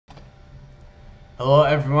Hello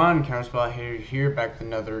everyone, Counterspell here back with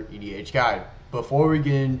another EDH guide. Before we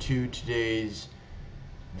get into today's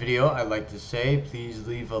video, I'd like to say please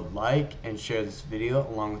leave a like and share this video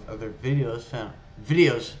along with other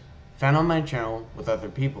videos found on my channel with other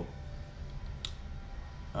people.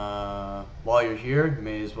 While you're here, you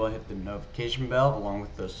may as well hit the notification bell along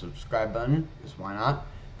with the subscribe button, because why not?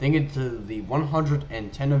 Thank you to the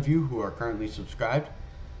 110 of you who are currently subscribed.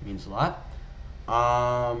 It means a lot.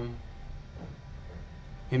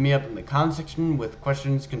 Hit me up in the comment section with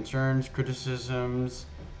questions, concerns, criticisms,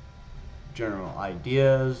 general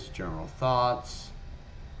ideas, general thoughts,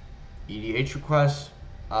 EDH requests.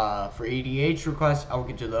 For EDH requests, I will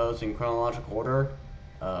get to those in chronological order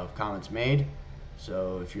of comments made.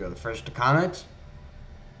 So if you're the first to comment,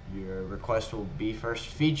 your request will be first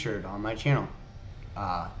featured on my channel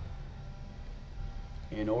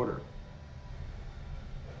in order.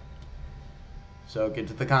 So get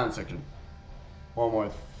to the comment section. One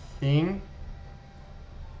more thing.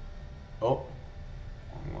 Oh,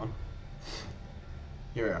 wrong one.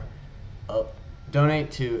 Here we are.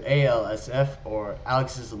 Donate to ALSF, or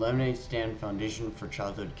Alex's Lemonade Stand Foundation for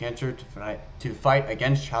Childhood Cancer, to fight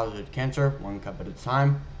against childhood cancer, one cup at a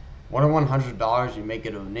time. More than $100, you make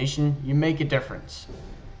a donation, you make a difference.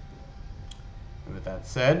 And with that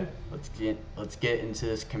said, let's get into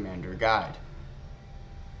this commander guide.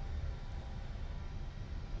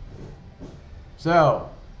 So,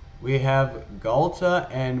 we have Ghalta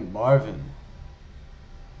and Mavren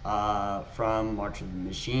from March of the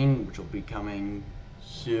Machine, which will be coming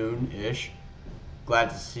soon-ish. Glad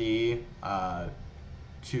to see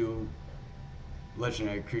two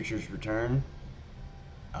legendary creatures return,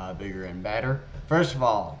 bigger and badder. First of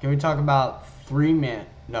all, can we talk about three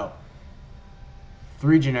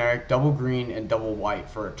generic, double green and double white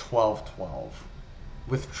for a 12/12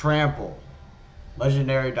 with trample,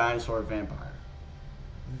 legendary dinosaur vampire.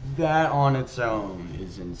 That on its own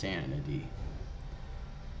is insanity.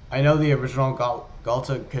 I know the original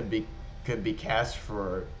Ghalta could be cast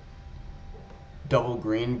for double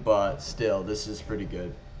green, but still, this is pretty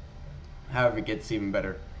good. However, it gets even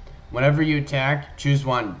better. Whenever you attack, choose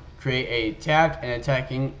one. Create a tapped and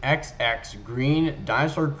attacking XX green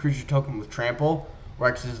dinosaur creature token with trample, where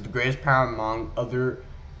X is the greatest power among other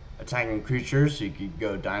attacking creatures, so you could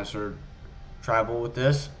go dinosaur tribal with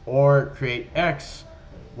this, or create X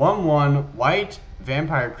 1/1 white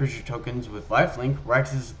vampire creature tokens with lifelink, where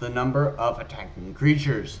X is the number of attacking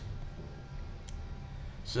creatures.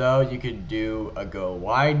 So you could do a go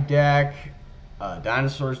wide deck,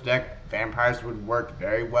 dinosaurs deck. Vampires would work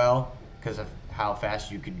very well because of how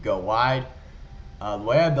fast you could go wide. The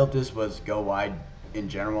way I built this was go wide in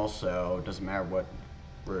general, so it doesn't matter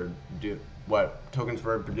what tokens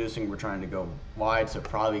we're producing. We're trying to go wide, so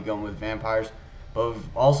probably going with vampires. But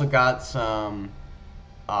we've also got some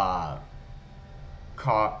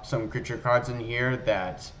creature cards in here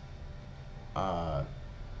that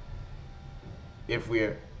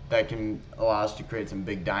that can allow us to create some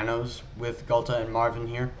big dinos with Ghalta and Mavren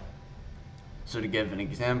here. So to give an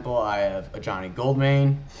example, I have a Johnny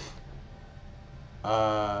Goldmane.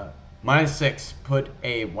 -6, put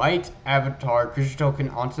a white avatar creature token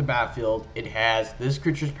onto the battlefield. It has this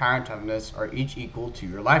creature's power and toughness are each equal to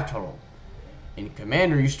your life total. In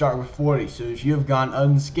Commander, you start with 40, so if you have gone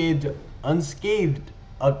unscathed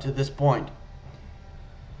up to this point,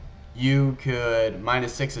 you could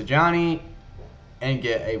 -6 a Johnny and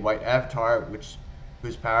get a white avatar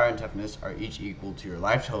whose power and toughness are each equal to your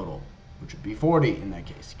life total, which would be 40 in that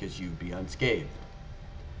case, because you'd be unscathed.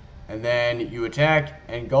 And then you attack,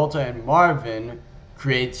 and Ghalta and Mavren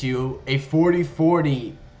creates you a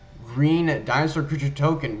 40/40 green dinosaur creature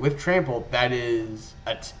token with trample that is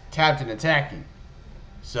tapped and attacking.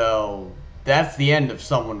 So that's the end of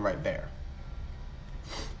someone right there.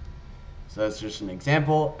 So that's just an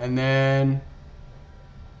example. And then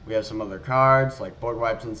we have some other cards like board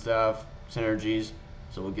wipes and stuff, synergies.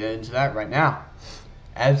 So we'll get into that right now.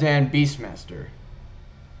 Abzan Beastmaster,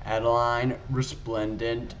 Adeline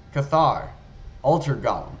Resplendent Cathar, Altar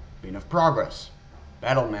Golem, Bean of Progress,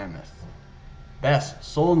 Battle Mammoth, Best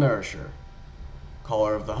Soul Nourisher,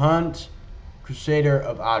 Caller of the Hunt, Crusader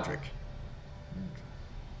of Adric,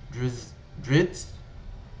 Dritz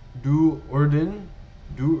Du Urden,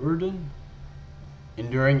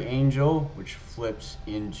 Enduring Angel, which flips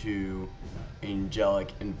into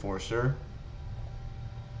Angelic Enforcer.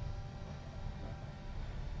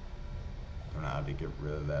 I don't know how to get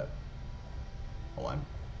rid of that. Hold on.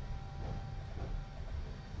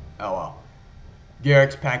 Oh well.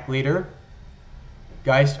 Garrick's Pack Leader,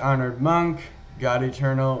 Geist Honored Monk, God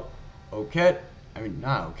Eternal Oket,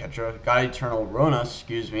 not Oketra, God Eternal Rona,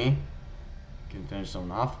 excuse me, Can finish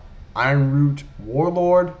someone off. Ironroot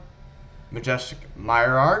Warlord, Majestic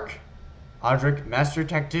Myarch, Audric Master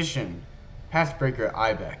Tactician, Pathbreaker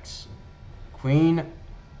Ibex, Queen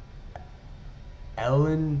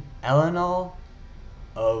Elenal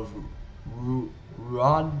of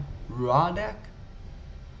Ruadek,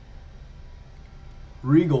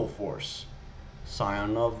 Regal Force,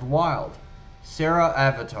 Scion of the Wild, Sarah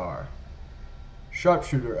Avatar,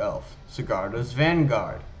 Sharpshooter Elf, Sigarda's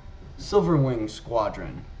Vanguard, Silverwing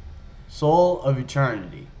Squadron, Soul of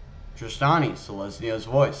Eternity, Tristani, Celestia's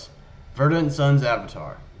Voice, Verdant Sun's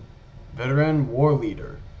Avatar, Veteran War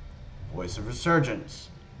Leader, Voice of Resurgence,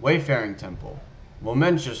 Wayfaring Temple,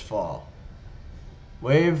 Momentous Fall,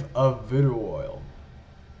 Wave of Viduoil,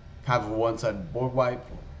 have a one-sided board wipe,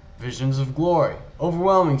 Visions of Glory,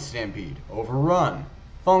 Overwhelming Stampede, Overrun,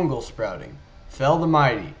 Fungal Sprouting, Fell the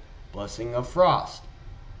Mighty, Blessing of Frost,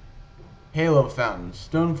 Halo Fountain,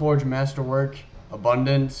 Stoneforge Masterwork,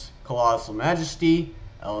 Abundance, Colossal Majesty,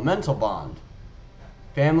 Elemental Bond,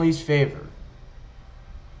 Family's Favor,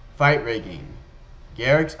 Fight Rigging,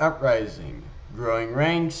 Garrick's Uprising, Growing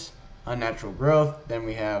Ranks, Unnatural Growth. Then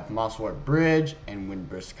we have Mosswort Bridge and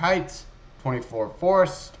Windbrisk Heights, 24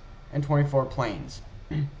 Forest, and 24 Plains.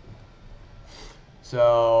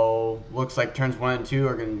 So, looks like turns 1 and 2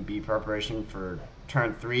 are going to be preparation for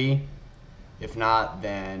turn 3. If not,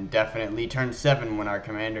 then definitely turn 7 when our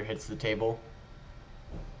commander hits the table.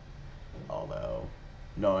 Although,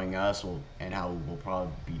 knowing us and how we'll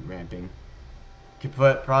probably be ramping. Could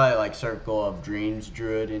put probably like Circle of Dreams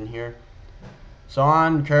Druid in here. So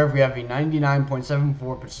on curve, we have a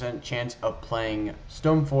 99.74% chance of playing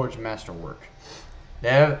Stoneforge Masterwork.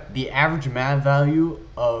 The average mana value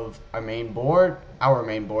of our main board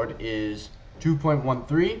is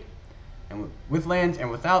 2.13, and with lands and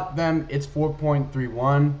without them, it's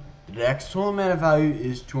 4.31. The deck's total mana value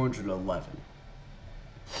is 211.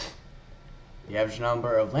 The average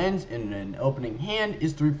number of lands in an opening hand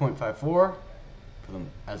is 3.54,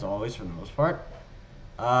 as always for the most part.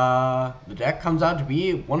 The deck comes out to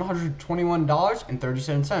be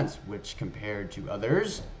 $121.37, which compared to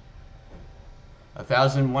others,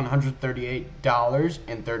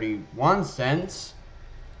 $1,138.31.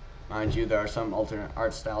 Mind you, there are some alternate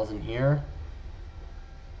art styles in here.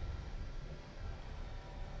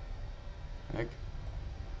 Heck.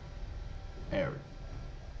 There we go.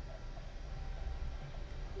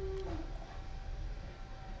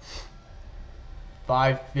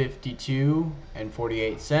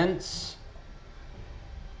 $552.48.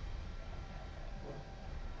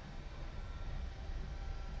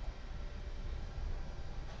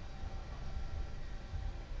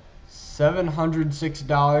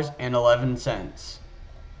 $706.11.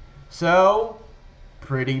 So,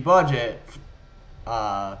 pretty budget,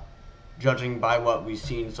 judging by what we've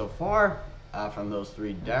seen so far from those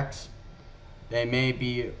 3 decks. They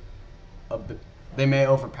may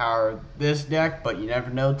overpower this deck, but you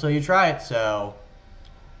never know until you try it. So,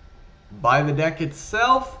 buy the deck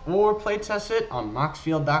itself or playtest it on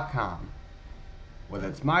moxfield.com, whether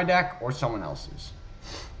it's my deck or someone else's.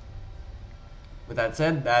 With that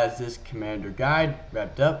said, that is this Commander Guide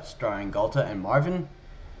wrapped up, starring Ghalta and Mavren.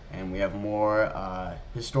 And we have more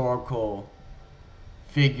historical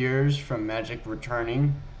figures from Magic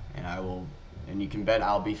returning, and you can bet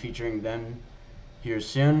I'll be featuring them here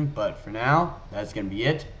soon. But for now, that's going to be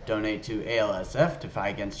it. Donate to ALSF to fight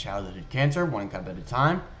against childhood cancer, 1 cup at a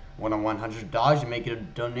time. 1 on $100, you make it a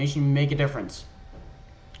donation, you make a difference.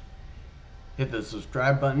 Hit the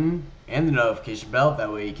subscribe button and the notification bell,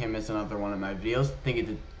 that way you can't miss another one of my videos. Thank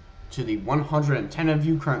you to the 110 of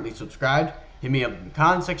you currently subscribed. Hit me up in the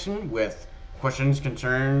comment section with questions,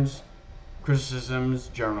 concerns, criticisms,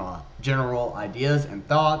 general ideas and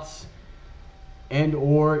thoughts, and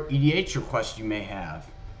or EDH requests you may have.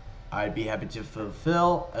 I'd be happy to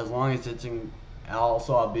fulfill, as long as it's in,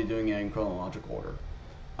 also I'll be doing it in chronological order.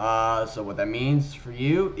 So what that means for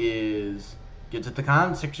you is get to the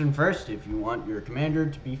comment section first if you want your commander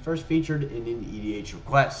to be first featured in an EDH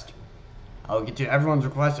request. I'll get to everyone's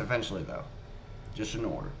request eventually though, just in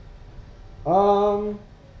order.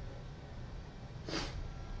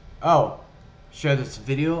 Share this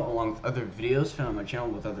video along with other videos found on my channel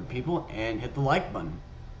with other people, and hit the like button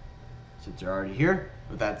since you're already here.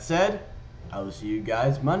 With that said, I will see you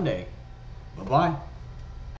guys Monday. Bye-bye.